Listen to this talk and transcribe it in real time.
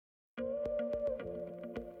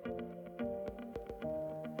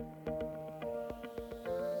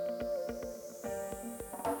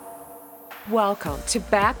Welcome to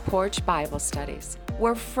Back Porch Bible Studies,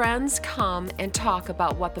 where friends come and talk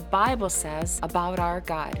about what the Bible says about our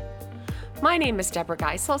God. My name is Deborah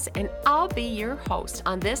Geisels, and I'll be your host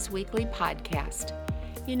on this weekly podcast.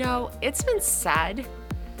 You know, it's been said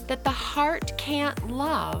that the heart can't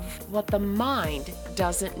love what the mind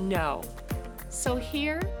doesn't know. So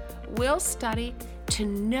here we'll study to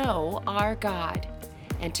know our God,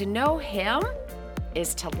 and to know Him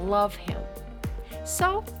is to love Him.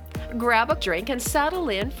 So grab a drink and settle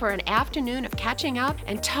in for an afternoon of catching up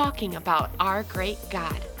and talking about our great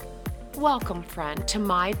God. Welcome, friend, to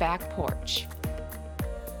my back porch.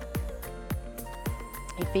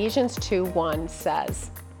 Ephesians 2:1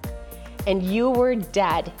 says, "And you were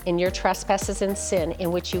dead in your trespasses and sin,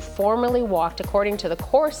 in which you formerly walked according to the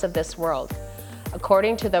course of this world,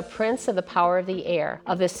 according to the prince of the power of the air,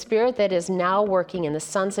 of the spirit that is now working in the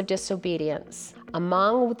sons of disobedience.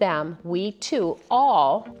 Among them we too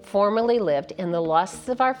all formerly lived in the lusts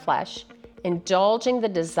of our flesh, indulging the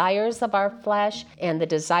desires of our flesh and the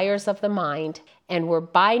desires of the mind, and were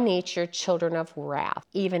by nature children of wrath,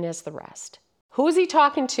 even as the rest." Who's he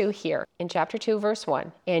talking to here in chapter 2, verse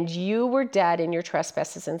 1? And you were dead in your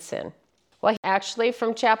trespasses and sin. Well, actually,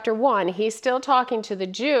 from chapter 1, he's still talking to the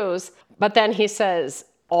Jews, but then he says,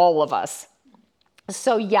 all of us.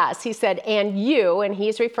 So yes, he said, and you, and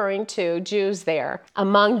he's referring to Jews there.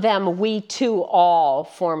 Among them, we too all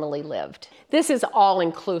formerly lived. This is all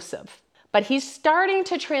inclusive, but he's starting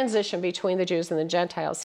to transition between the Jews and the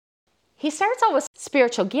Gentiles. He starts out with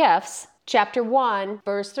spiritual gifts, chapter 1,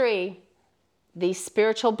 verse 3, these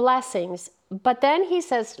spiritual blessings, but then he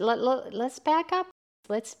says, let's back up.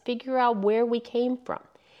 Let's figure out where we came from.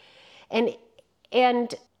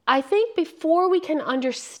 And I think before we can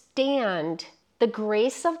understand the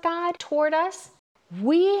grace of God toward us,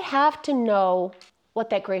 we have to know what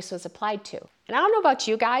that grace was applied to. And I don't know about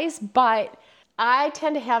you guys, but I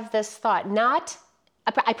tend to have this thought,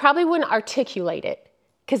 I probably wouldn't articulate it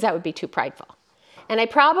because that would be too prideful. And I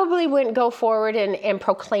probably wouldn't go forward and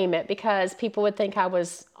proclaim it because people would think I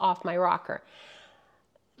was off my rocker.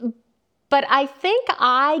 But I think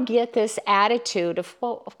I get this attitude of,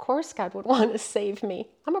 well, of course God would want to save me.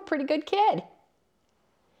 I'm a pretty good kid,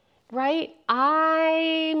 right?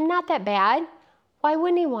 I'm not that bad. Why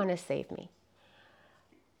wouldn't He want to save me?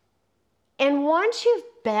 And once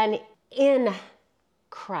you've been in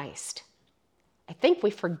Christ, I think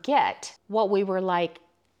we forget what we were like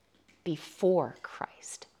before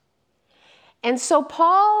Christ. And so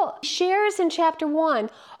Paul shares in chapter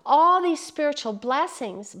 1 all these spiritual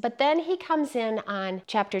blessings, but then he comes in on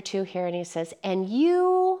chapter 2 here and he says, and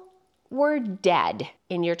you were dead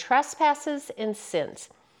in your trespasses and sins.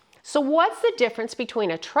 So what's the difference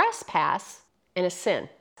between a trespass and a sin?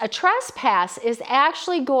 A trespass is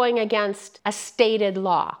actually going against a stated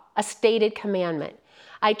law, a stated commandment.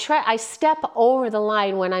 I step over the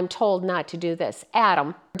line when I'm told not to do this.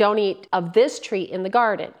 Adam, don't eat of this tree in the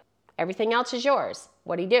garden. Everything else is yours.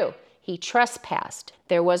 What'd he do? He trespassed.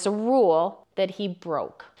 There was a rule that he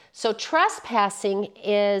broke. So trespassing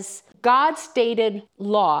is God's stated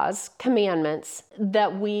laws, commandments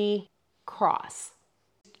that we cross.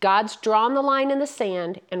 God's drawn the line in the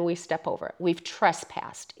sand and we step over it. We've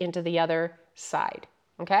trespassed into the other side.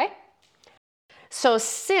 Okay? So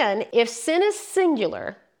sin, if sin is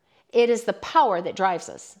singular, it is the power that drives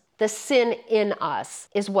us. The sin in us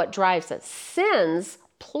is what drives us. Sins,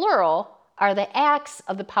 plural, are the acts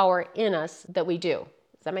of the power in us that we do.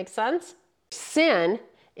 Does that make sense? Sin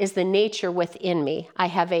is the nature within me. I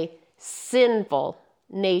have a sinful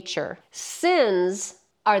nature. Sins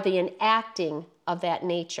are the enacting of that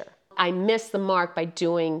nature. I miss the mark by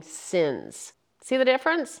doing sins. See the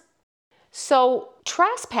difference? So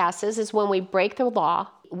trespasses is when we break the law,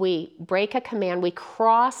 we break a command, we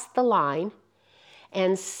cross the line,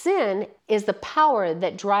 and sin is the power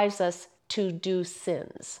that drives us to do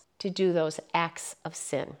sins, to do those acts of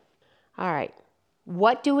sin. All right,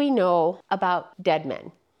 what do we know about dead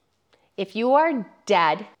men? If you are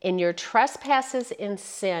dead in your trespasses in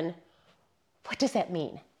sin, what does that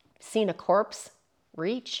mean? Seen a corpse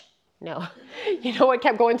reach? No. You know what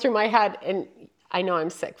kept going through my head, and I know I'm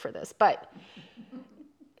sick for this, but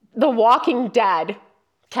The Walking Dead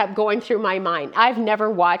kept going through my mind. I've never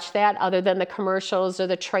watched that other than the commercials or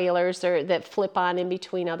the trailers or that flip on in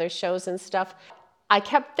between other shows and stuff. I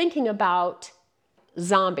kept thinking about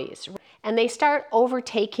zombies, and they start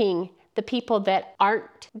overtaking the people that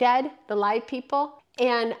aren't dead, the live people.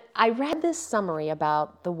 And I read this summary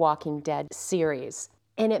about the Walking Dead series,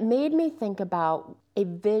 and it made me think about a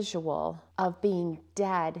visual of being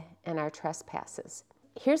dead in our trespasses.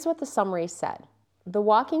 Here's what the summary said. The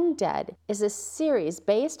Walking Dead is a series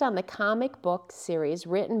based on the comic book series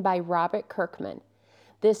written by Robert Kirkman.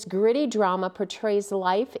 This gritty drama portrays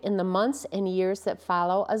life in the months and years that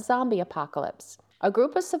follow a zombie apocalypse. A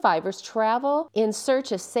group of survivors travel in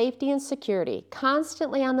search of safety and security,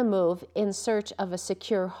 constantly on the move in search of a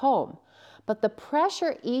secure home. But the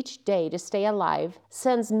pressure each day to stay alive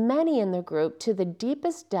sends many in the group to the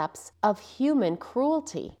deepest depths of human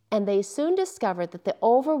cruelty. And they soon discover that the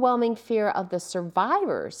overwhelming fear of the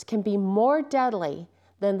survivors can be more deadly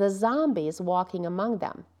than the zombies walking among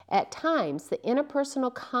them. At times, the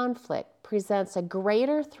interpersonal conflict presents a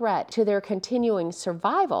greater threat to their continuing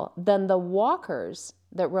survival than the walkers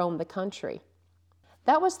that roam the country.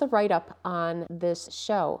 That was the write-up on this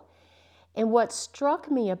show. And what struck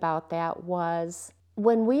me about that was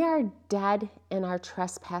when we are dead in our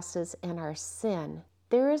trespasses and our sin,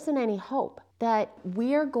 there isn't any hope that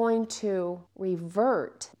we are going to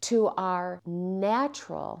revert to our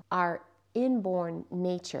natural, our inborn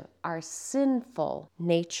nature, our sinful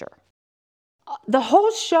nature. The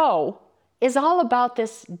whole show is all about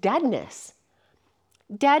this deadness,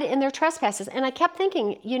 dead in their trespasses. And I kept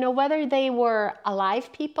thinking, whether they were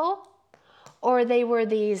alive people or they were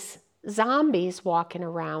these zombies walking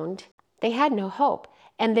around, they had no hope.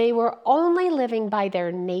 And they were only living by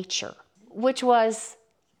their nature, which was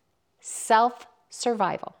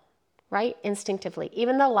self-survival, right? Instinctively.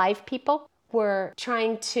 Even the live people were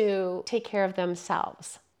trying to take care of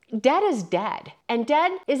themselves. Dead is dead, and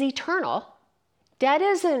dead is eternal. Dead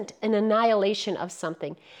isn't an annihilation of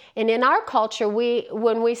something. And in our culture,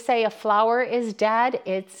 when we say a flower is dead,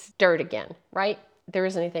 it's dirt again, right? There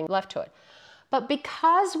isn't anything left to it. But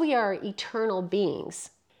because we are eternal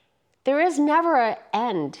beings, there is never an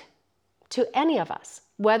end to any of us,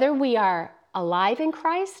 whether we are alive in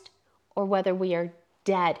Christ or whether we are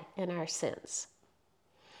dead in our sins.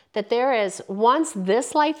 That there is, once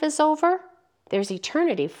this life is over, there's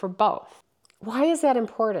eternity for both. Why is that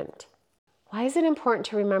important? Why is it important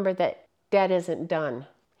to remember that dead isn't done?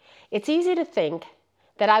 It's easy to think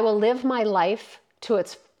that I will live my life to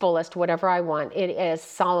its fullest, whatever I want. As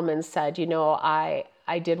Solomon said, I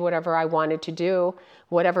did whatever I wanted to do,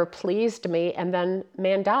 whatever pleased me, and then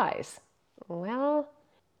man dies. Well,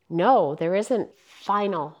 no, there isn't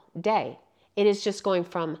final day. It is just going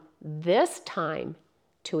from this time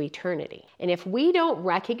to eternity. And if we don't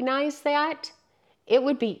recognize that, it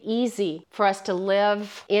would be easy for us to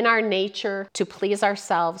live in our nature, to please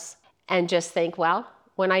ourselves, and just think, well,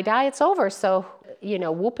 when I die, it's over, so,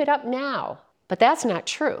 whoop it up now. But that's not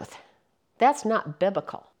truth. That's not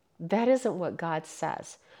biblical. That isn't what God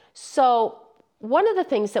says. So one of the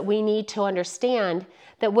things that we need to understand,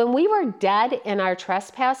 that when we were dead in our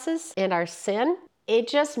trespasses and our sin, it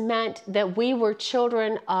just meant that we were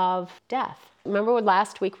children of death. Remember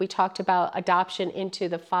last week we talked about adoption into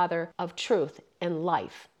the Father of truth and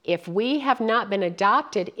life. If we have not been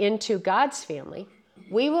adopted into God's family,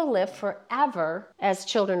 we will live forever as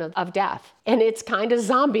children of death. And it's kind of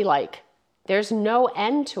zombie-like. There's no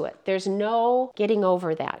end to it. There's no getting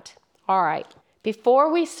over that. All right.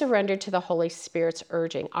 Before we surrender to the Holy Spirit's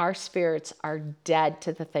urging, our spirits are dead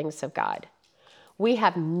to the things of God. We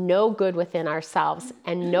have no good within ourselves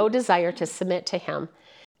and no desire to submit to Him.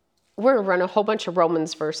 We're going to run a whole bunch of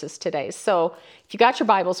Romans verses today. So if you got your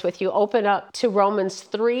Bibles with you, open up to Romans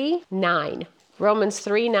 3:9. Romans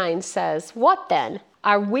 3:9 says, "What then?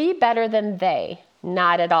 Are we better than they?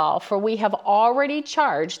 Not at all. For we have already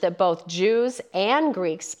charged that both Jews and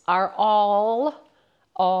Greeks are all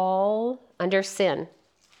under sin."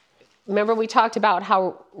 Remember we talked about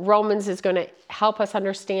how Romans is going to help us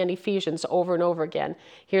understand Ephesians over and over again.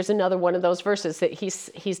 Here's another one of those verses that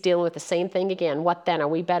he's dealing with the same thing again. What then? Are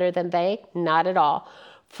we better than they? Not at all.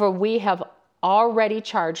 For we have already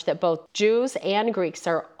charged that both Jews and Greeks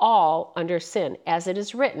are all under sin. As it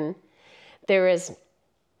is written, there is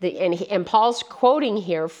and Paul's quoting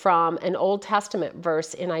here from an Old Testament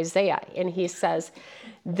verse in Isaiah, and he says,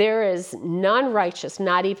 "There is none righteous,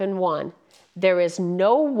 not even one. There is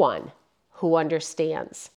no one who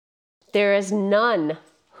understands. There is none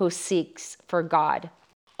who seeks for God."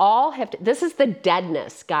 This is the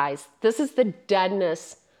deadness, guys. This is the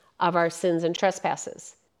deadness of our sins and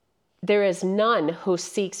trespasses. There is none who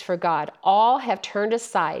seeks for God. All have turned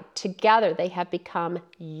aside. Together they have become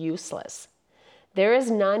useless. There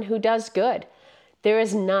is none who does good. There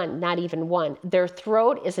is none, not even one. Their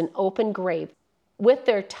throat is an open grave. With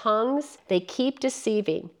their tongues they keep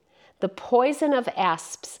deceiving. The poison of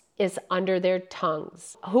asps is under their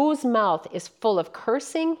tongues, whose mouth is full of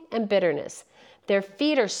cursing and bitterness. Their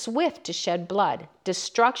feet are swift to shed blood.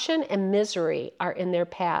 Destruction and misery are in their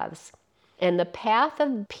paths. And the path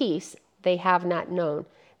of peace they have not known.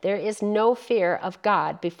 There is no fear of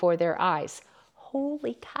God before their eyes.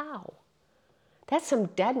 Holy cow. That's some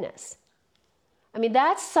deadness. I mean,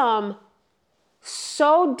 that's some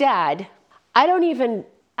so dead. I don't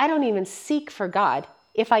even seek for God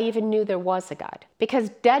if I even knew there was a God, because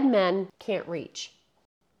dead men can't reach.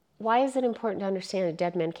 Why is it important to understand that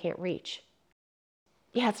dead men can't reach?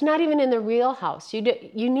 Yeah, it's not even in the real house. You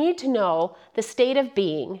need to know the state of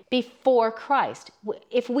being before Christ.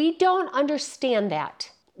 If we don't understand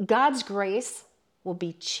that, God's grace will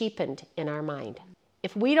be cheapened in our mind.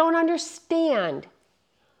 If we don't understand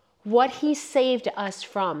what he saved us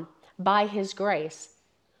from by his grace,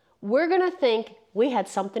 we're going to think we had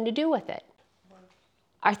something to do with it.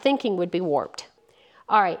 Our thinking would be warped.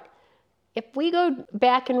 All right, if we go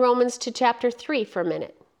back in Romans to chapter 3 for a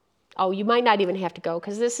minute. Oh, you might not even have to go,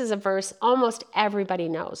 because this is a verse almost everybody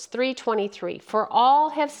knows. 3:23. For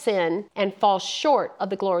all have sinned and fall short of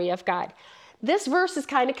the glory of God. This verse is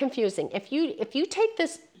kind of confusing. If you take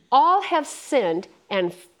this, all have sinned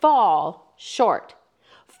and fall short.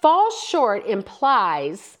 Fall short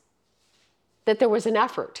implies that there was an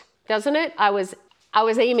effort, doesn't it? I was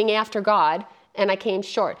aiming after God and I came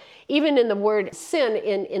short. Even in the word sin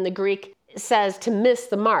in the Greek, it says to miss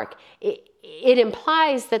the mark. It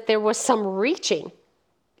implies that there was some reaching.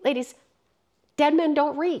 Ladies, dead men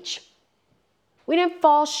don't reach. We didn't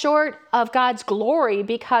fall short of God's glory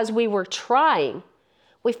because we were trying.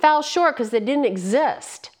 We fell short because it didn't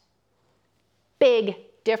exist. Big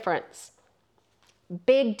difference.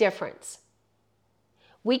 Big difference.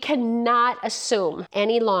 We cannot assume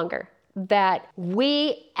any longer that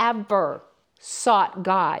we ever sought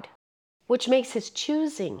God, which makes his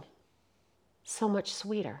choosing so much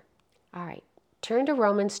sweeter. All right, turn to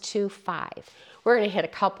Romans 2:5. We're going to hit a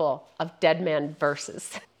couple of dead man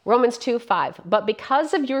verses. Romans 2:5. But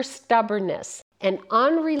because of your stubbornness and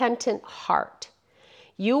unrepentant heart,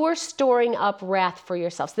 you are storing up wrath for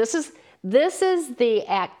yourselves. This is the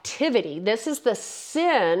activity. This is the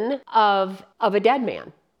sin of a dead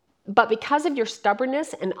man. But because of your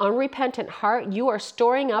stubbornness and unrepentant heart, you are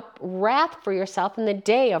storing up wrath for yourself in the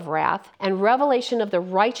day of wrath and revelation of the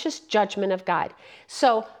righteous judgment of God.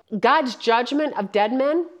 So God's judgment of dead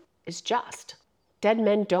men is just. Dead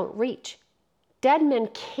men don't reach. Dead men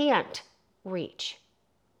can't reach.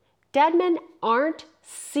 Dead men aren't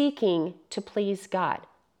seeking to please God,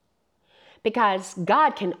 because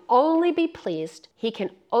God can only be pleased, he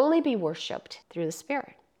can only be worshiped through the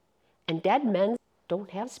Spirit. And dead men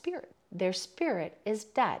don't have spirit. Their spirit is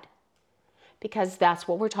dead, because that's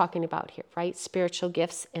what we're talking about here, right? Spiritual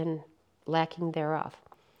gifts and lacking thereof.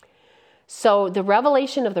 So the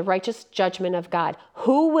revelation of the righteous judgment of God,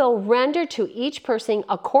 who will render to each person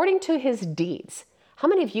according to his deeds. How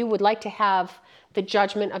many of you would like to have the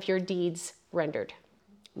judgment of your deeds rendered?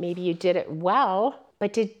 Maybe you did it well,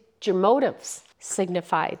 but did your motives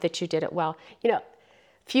signify that you did it well? You know,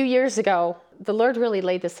 a few years ago, the Lord really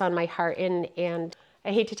laid this on my heart, and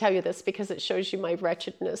I hate to tell you this because it shows you my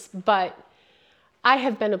wretchedness, but I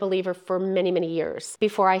have been a believer for many, many years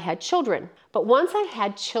before I had children. But once I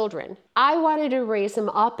had children, I wanted to raise them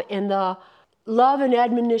up in the love and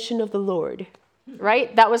admonition of the Lord,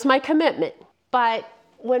 right? That was my commitment. But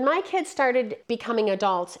when my kids started becoming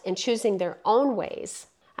adults and choosing their own ways,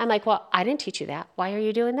 I'm like, well, I didn't teach you that. Why are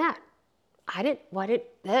you doing that?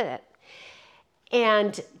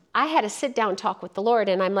 And I had a sit down talk with the Lord,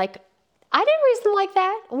 and I'm like, I didn't raise them like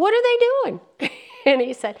that. What are they doing? And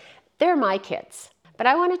he said, they're my kids, but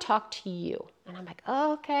I want to talk to you. And I'm like,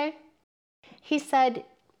 oh, okay. He said,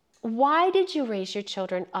 why did you raise your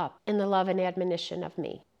children up in the love and admonition of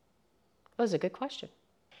me? It was a good question.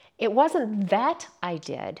 It wasn't that I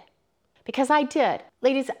did, because I did.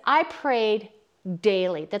 Ladies, I prayed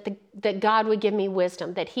daily that God would give me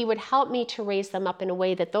wisdom, that he would help me to raise them up in a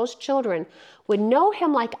way that those children would know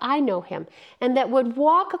him like I know him, and that would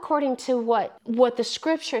walk according to what the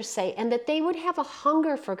scriptures say, and that they would have a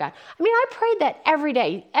hunger for God. I mean, I prayed that every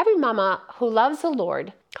day. Every mama who loves the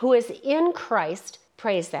Lord, who is in Christ,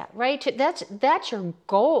 prays that, right? That's your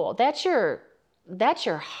goal. That's your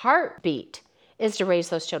heartbeat, is to raise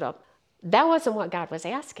those children up. That wasn't what God was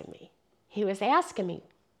asking me. He was asking me,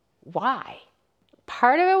 why?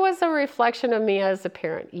 Part of it was a reflection of me as a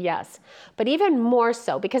parent, yes. But even more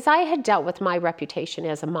so, because I had dealt with my reputation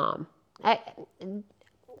as a mom.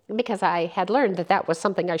 Because I had learned that was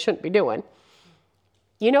something I shouldn't be doing.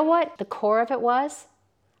 You know what the core of it was?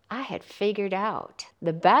 I had figured out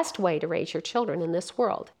the best way to raise your children in this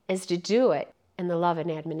world is to do it in the love and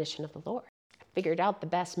admonition of the Lord. I figured out the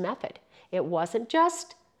best method. It wasn't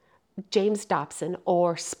just James Dobson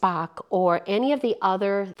or Spock or any of the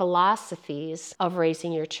other philosophies of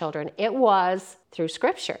raising your children. It was through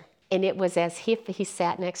Scripture. And it was as he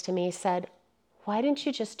sat next to me, he said, why didn't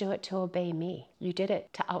you just do it to obey me? You did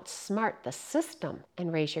it to outsmart the system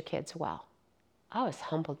and raise your kids well. I was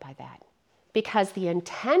humbled by that because the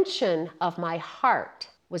intention of my heart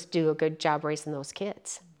was do a good job raising those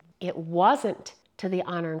kids. It wasn't to the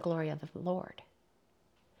honor and glory of the Lord.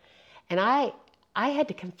 And I had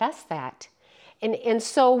to confess that. And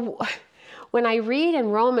so when I read in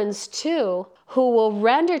Romans 2, who will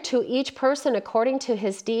render to each person according to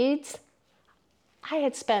his deeds, I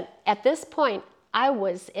had spent, at this point, I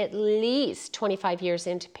was at least 25 years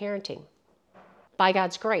into parenting. By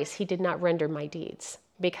God's grace, he did not render my deeds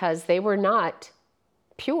because they were not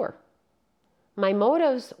pure. My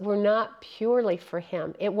motives were not purely for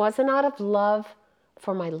him. It wasn't out of love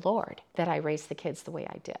for my Lord that I raised the kids the way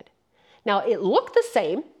I did. Now, it looked the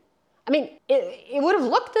same. I mean, it would have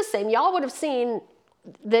looked the same. Y'all would have seen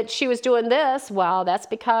that she was doing this. Well, that's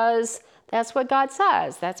because that's what God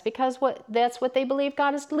says. That's because that's what they believe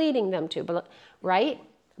God is leading them to, right?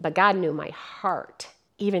 But God knew my heart,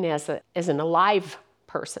 even as an alive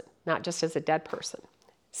person, not just as a dead person.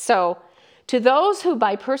 So, to those who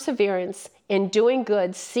by perseverance in doing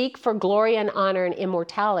good seek for glory and honor and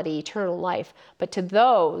immortality, eternal life, but to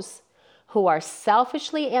those who are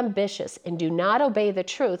selfishly ambitious and do not obey the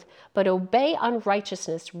truth, but obey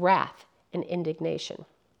unrighteousness, wrath, and indignation.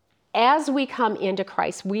 As we come into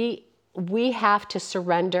Christ, we have to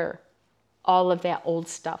surrender all of that old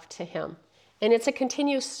stuff to him. And it's a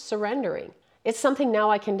continuous surrendering. It's something now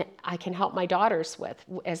I can help my daughters with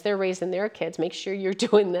as they're raising their kids. Make sure you're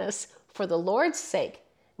doing this for the Lord's sake,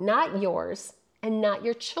 not yours and not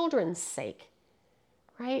your children's sake,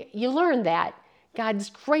 right? You learn that. God's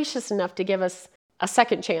gracious enough to give us a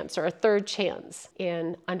second chance or a third chance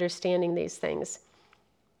in understanding these things.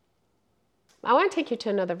 I want to take you to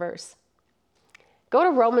another verse. Go to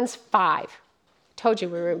Romans 5. Told you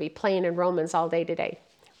we were going to be playing in Romans all day today.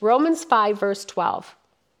 Romans 5, verse 12.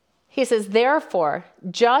 He says, therefore,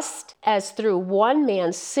 just as through one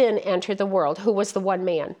man sin entered the world. Who was the one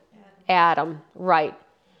man? Adam, right.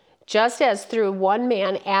 Just as through one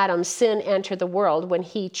man, Adam, sin entered the world when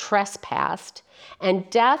he trespassed, and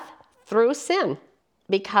death through sin.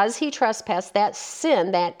 Because he trespassed, that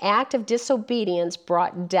sin, that act of disobedience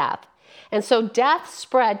brought death. And so death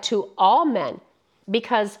spread to all men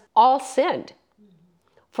because all sinned.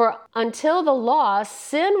 For until the law,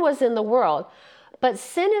 sin was in the world, but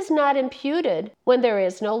sin is not imputed when there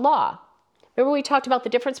is no law. Remember we talked about the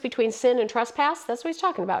difference between sin and trespass? That's what he's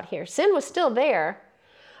talking about here. Sin was still there,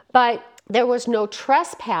 but there was no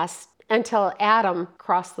trespass until Adam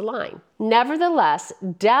crossed the line. Nevertheless,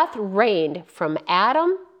 death reigned from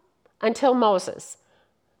Adam until Moses.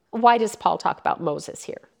 Why does Paul talk about Moses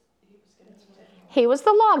here? He was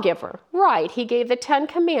the lawgiver, right? He gave the 10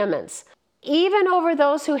 Commandments, even over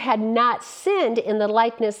those who had not sinned in the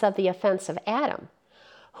likeness of the offense of Adam,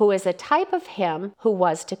 who is a type of him who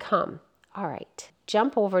was to come. All right,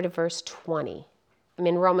 jump over to verse 20. I'm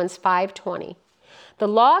in Romans 5:20. The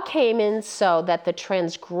law came in so that the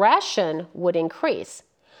transgression would increase,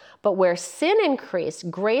 but where sin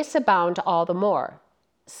increased, grace abounded all the more,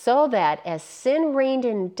 so that as sin reigned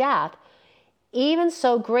in death, even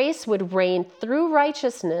so grace would reign through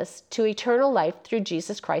righteousness to eternal life through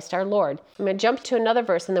Jesus Christ our Lord. I'm going to jump to another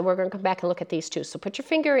verse, and then we're going to come back and look at these two. So put your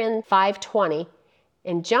finger in 5:20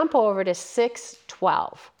 and jump over to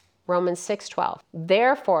 6:12. Romans 6:12.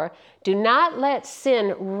 Therefore, do not let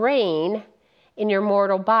sin reign in your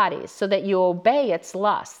mortal bodies, so that you obey its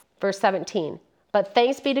lusts. Verse 17. But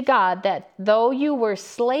thanks be to God that though you were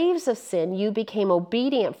slaves of sin, you became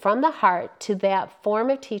obedient from the heart to that form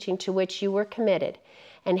of teaching to which you were committed.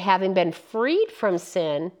 And having been freed from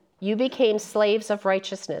sin, you became slaves of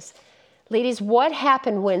righteousness. Ladies, what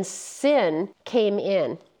happened when sin came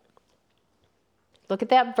in? Look at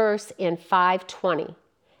that verse in 5:20.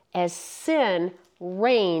 As sin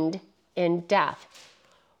reigned in death.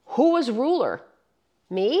 Who was ruler?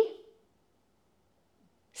 Me?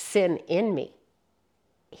 Sin in me.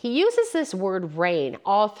 He uses this word reign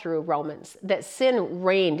all through Romans, that sin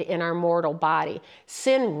reigned in our mortal body.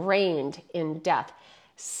 Sin reigned in death.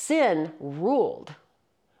 Sin ruled.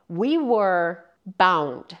 We were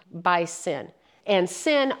bound by sin. And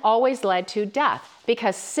sin always led to death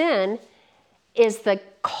because sin is the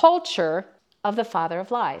culture of the father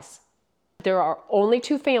of lies. There are only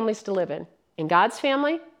two families to live in God's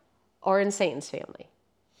family or in Satan's family.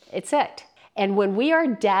 It's it. And when we are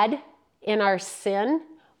dead in our sin,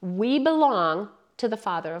 we belong to the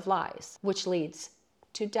father of lies, which leads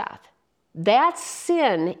to death. That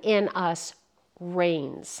sin in us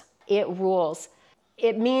reigns. It rules.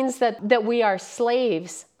 It means that we are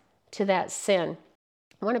slaves to that sin.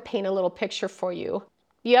 I want to paint a little picture for you.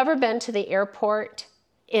 You ever been to the airport?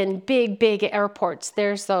 In big, big airports,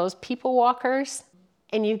 there's those people walkers,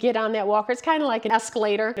 and you get on that walker. It's kind of like an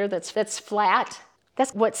escalator that's flat.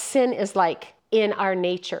 That's what sin is like in our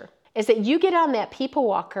nature, is that you get on that people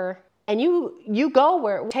walker and you go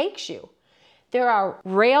where it takes you. There are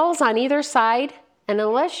rails on either side, and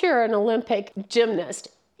unless you're an Olympic gymnast,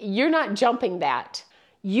 you're not jumping that.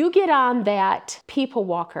 You get on that people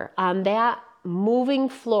walker, on that moving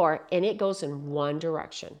floor, and it goes in one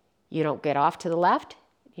direction. You don't get off to the left,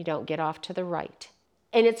 you don't get off to the right.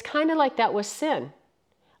 And it's kind of like that with sin.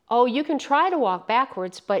 Oh, you can try to walk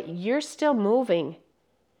backwards, but you're still moving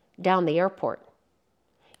down the airport.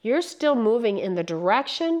 You're still moving in the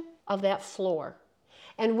direction of that floor.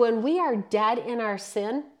 And when we are dead in our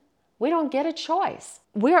sin, we don't get a choice.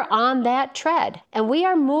 We're on that tread, and we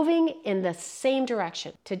are moving in the same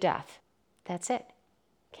direction to death. That's it.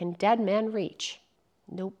 Can dead men reach?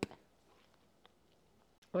 Nope.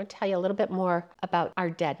 I want to tell you a little bit more about our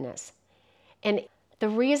deadness. And the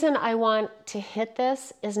reason I want to hit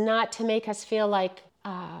this is not to make us feel like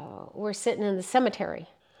we're sitting in the cemetery.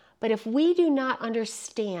 But if we do not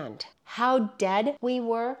understand how dead we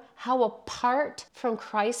were, how apart from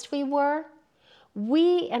Christ we were,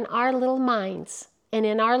 we in our little minds and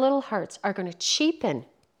in our little hearts are going to cheapen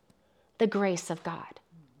the grace of God.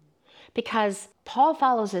 Because Paul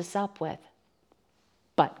follows this up with,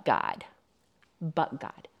 but God. But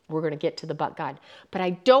God. We're going to get to the but God. But I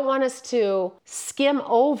don't want us to skim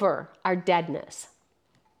over our deadness.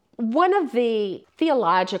 One of the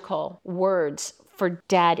theological words for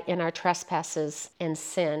dead in our trespasses and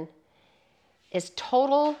sin is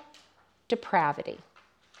total depravity.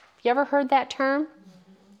 You ever heard that term?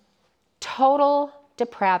 Total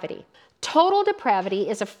depravity. Total depravity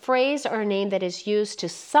is a phrase or a name that is used to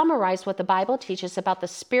summarize what the Bible teaches about the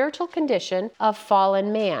spiritual condition of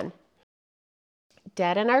fallen man.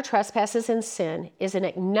 Dead in our trespasses and sin is an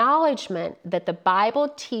acknowledgement that the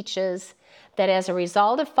Bible teaches that as a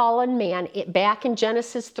result of fallen man, back in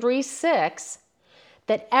Genesis 3:6,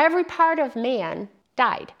 that every part of man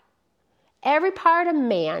died. Every part of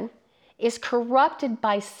man is corrupted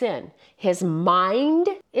by sin. His mind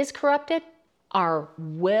is corrupted. Our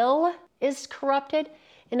will is corrupted.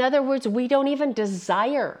 In other words, we don't even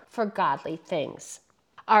desire for godly things.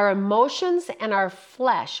 Our emotions and our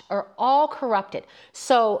flesh are all corrupted.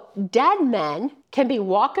 So dead men can be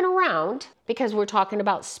walking around, because we're talking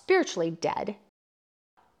about spiritually dead.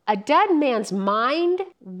 A dead man's mind,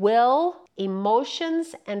 will,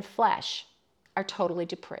 emotions, and flesh are totally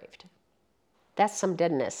depraved. That's some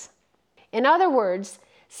deadness. In other words,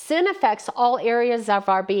 sin affects all areas of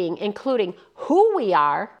our being, including who we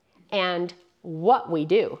are and what we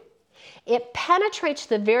do. It penetrates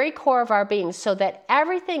the very core of our being so that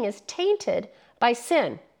everything is tainted by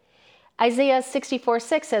sin. Isaiah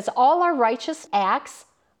 64:6 says, all our righteous acts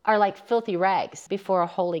are like filthy rags before a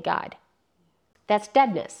holy God. That's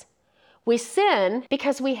deadness. We sin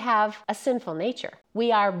because we have a sinful nature.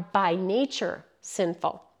 We are by nature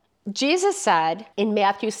sinful. Jesus said in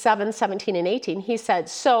Matthew 7:17 and 18, he said,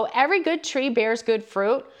 so every good tree bears good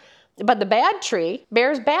fruit, but the bad tree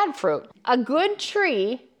bears bad fruit. A good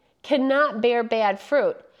tree cannot bear bad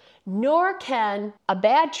fruit, nor can a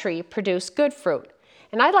bad tree produce good fruit.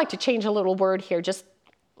 And I'd like to change a little word here, just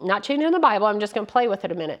not changing the Bible, I'm just going to play with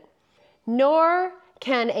it a minute. Nor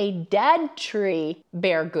can a dead tree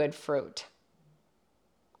bear good fruit.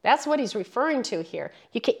 That's what he's referring to here.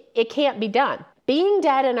 It can't be done. Being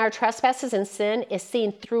dead in our trespasses and sin is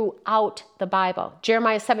seen throughout the Bible.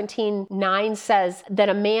 Jeremiah 17:9 says that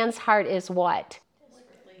a man's heart is what?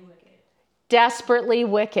 Desperately wicked. Desperately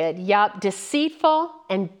wicked. Yup, deceitful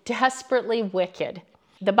and desperately wicked.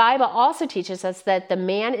 The Bible also teaches us that the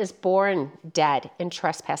man is born dead in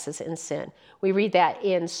trespasses and sin. We read that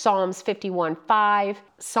in Psalms 51:5,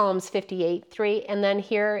 Psalms 58:3, and then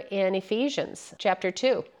here in Ephesians chapter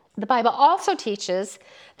 2. The Bible also teaches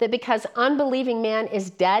that because unbelieving man is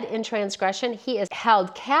dead in transgression, he is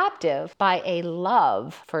held captive by a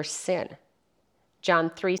love for sin.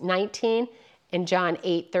 John 3:19 and John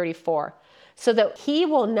 8:34. So that he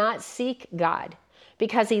will not seek God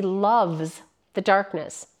because he loves the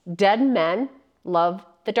darkness. Dead men love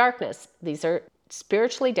the darkness. These are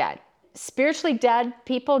spiritually dead. Spiritually dead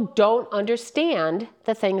people don't understand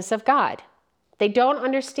the things of God. They don't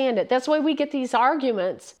understand it. That's why we get these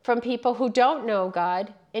arguments from people who don't know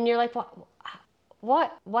God. And you're like,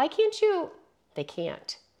 what? Why can't you? They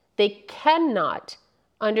can't. They cannot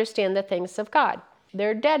understand the things of God.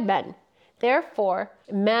 They're dead men. Therefore,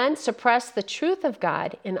 men suppress the truth of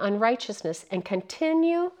God in unrighteousness and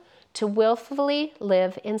continue to willfully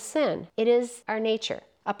live in sin. It is our nature.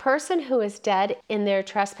 A person who is dead in their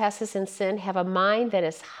trespasses and sin have a mind that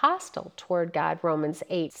is hostile toward God, Romans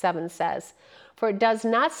 8:7 says. For it does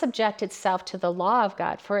not subject itself to the law of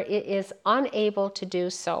God, for it is unable to do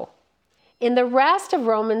so. In the rest of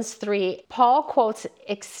Romans 3, Paul quotes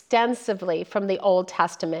extensively from the Old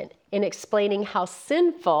Testament in explaining how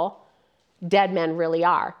sinful dead men really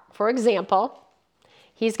are. For example,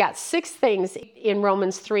 he's got 6 things in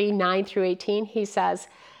Romans 3:9 through 18. He says,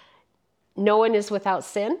 no one is without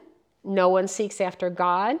sin. No one seeks after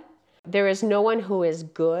God. There is no one who is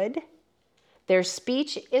good. Their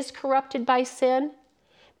speech is corrupted by sin.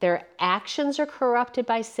 Their actions are corrupted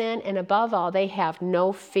by sin. And above all, they have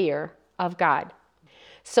no fear of God.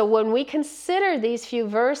 So when we consider these few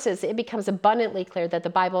verses, it becomes abundantly clear that the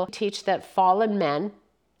Bible teaches that fallen men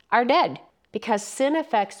are dead because sin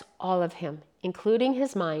affects all of him, including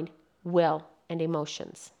his mind, will, and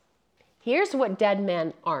emotions. Here's what dead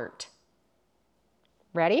men aren't.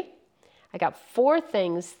 Ready? I got 4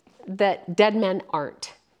 things that dead men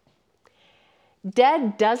aren't.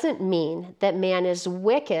 Dead doesn't mean that man is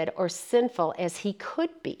wicked or sinful as he could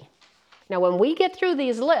be. Now, when we get through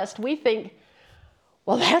these lists, we think,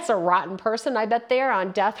 well, that's a rotten person. I bet they're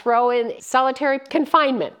on death row in solitary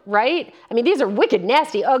confinement, right? I mean, these are wicked,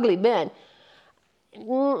 nasty, ugly men.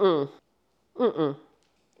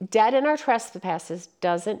 Dead in our trespasses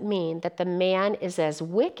doesn't mean that the man is as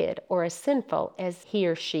wicked or as sinful as he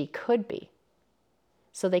or she could be.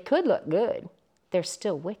 So they could look good. They're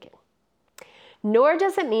still wicked. Nor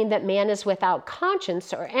does it mean that man is without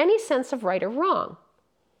conscience or any sense of right or wrong.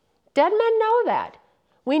 Dead men know that.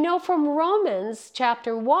 We know from Romans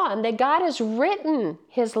chapter 1 that God has written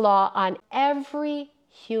his law on every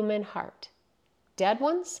human heart, dead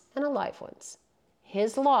ones and alive ones.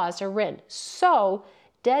 His laws are written. So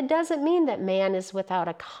dead doesn't mean that man is without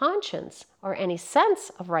a conscience or any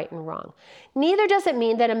sense of right and wrong. Neither does it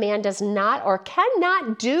mean that a man does not or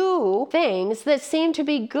cannot do things that seem to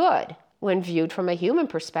be good when viewed from a human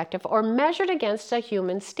perspective or measured against a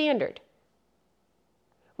human standard.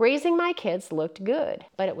 Raising my kids looked good,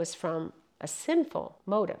 but it was from a sinful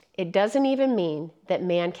motive. It doesn't even mean that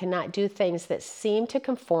man cannot do things that seem to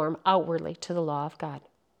conform outwardly to the law of God.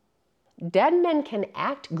 Dead men can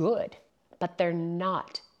act good, but they're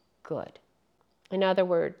not good. In other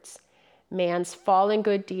words, man's fallen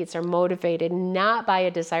good deeds are motivated not by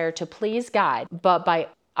a desire to please God, but by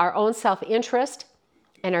our own self-interest,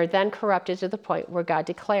 and are then corrupted to the point where God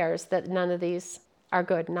declares that none of these are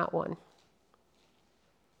good, not one.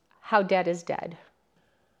 How dead is dead?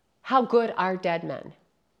 How good are dead men?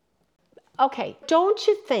 Okay, don't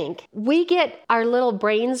you think we get our little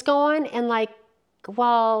brains going and like,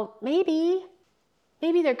 well, maybe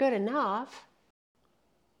they're good enough.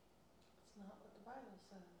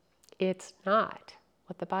 It's not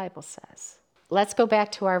what the Bible says. Let's go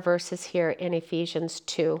back to our verses here in Ephesians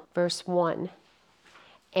 2, verse 1.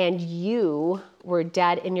 And you were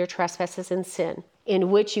dead in your trespasses and sin,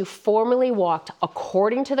 in which you formerly walked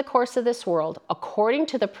according to the course of this world, according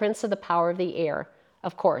to the prince of the power of the air.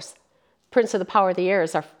 Of course, prince of the power of the air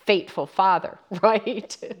is our fateful father,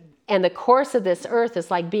 right? And the course of this earth is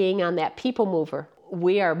like being on that people mover.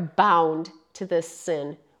 We are bound to this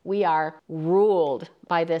sin. We are ruled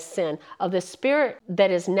by this sin of the spirit that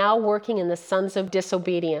is now working in the sons of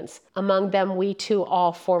disobedience. Among them we too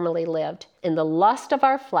all formerly lived in the lust of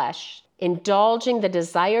our flesh, indulging the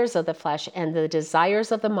desires of the flesh and the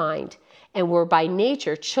desires of the mind, and were by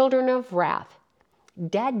nature children of wrath.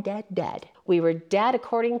 Dead, dead, dead. We were dead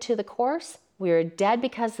according to the course. We were dead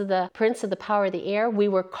because of the prince of the power of the air. We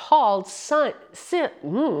were called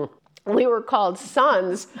we were called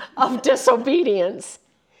sons of disobedience.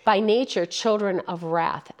 By nature, children of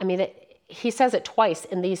wrath. I mean, he says it twice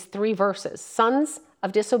in these 3 verses. Sons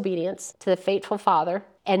of disobedience to the fateful father,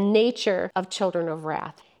 and nature of children of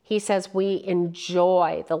wrath. He says we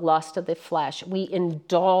enjoy the lust of the flesh. We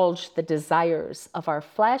indulge the desires of our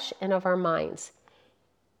flesh and of our minds.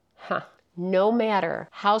 No matter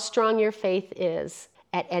how strong your faith is,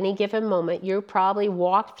 at any given moment, you probably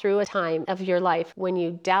walked through a time of your life when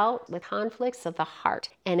you dealt with conflicts of the heart,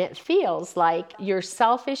 and it feels like your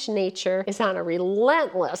selfish nature is on a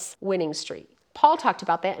relentless winning streak. Paul talked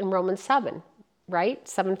about that in Romans 7, right?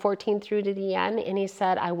 7:14 through to the end, and he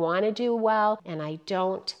said, I want to do well, and I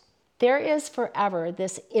don't. There is forever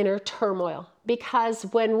this inner turmoil, because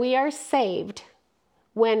when we are saved,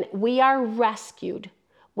 when we are rescued,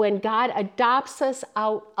 when God adopts us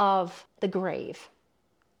out of the grave,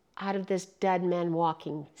 out of this dead man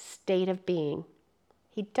walking state of being,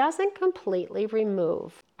 He doesn't completely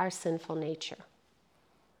remove our sinful nature.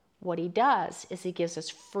 What he does is he gives us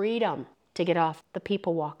freedom to get off the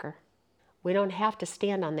people walker. We don't have to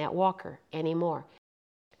stand on that walker anymore.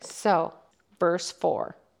 So, verse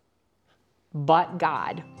 4, but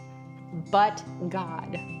God. But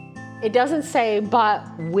God. It doesn't say, but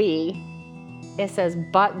we. It says,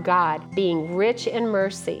 but God, being rich in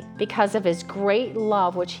mercy, because of his great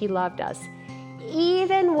love which he loved us,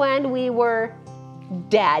 even when we were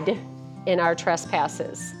dead in our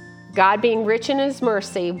trespasses. God, being rich in his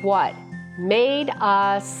mercy, what? Made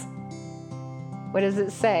us, what does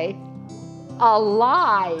it say?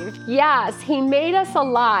 Alive. Yes, he made us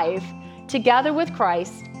alive together with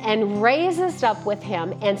Christ and raised us up with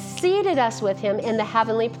him and seated us with him in the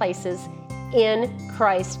heavenly places in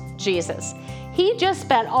Christ Jesus. He just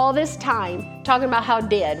spent all this time talking about how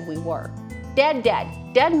dead we were. Dead.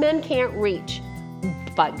 Dead men can't reach,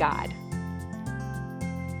 but God.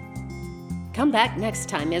 Come back next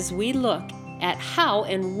time as we look at how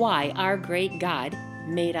and why our great God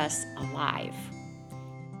made us alive.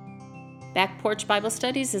 Back Porch Bible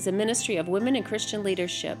Studies is a ministry of women in Christian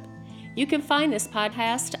leadership. You can find this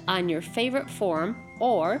podcast on your favorite forum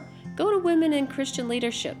or go to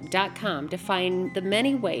womeninchristianleadership.com to find the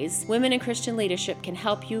many ways women in Christian leadership can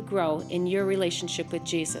help you grow in your relationship with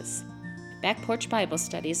Jesus. Back Porch Bible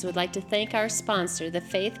Studies would like to thank our sponsor, the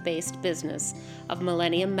faith-based business of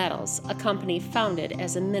Millennium Metals, a company founded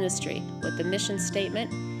as a ministry with the mission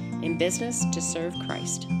statement, in business to serve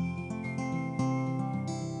Christ.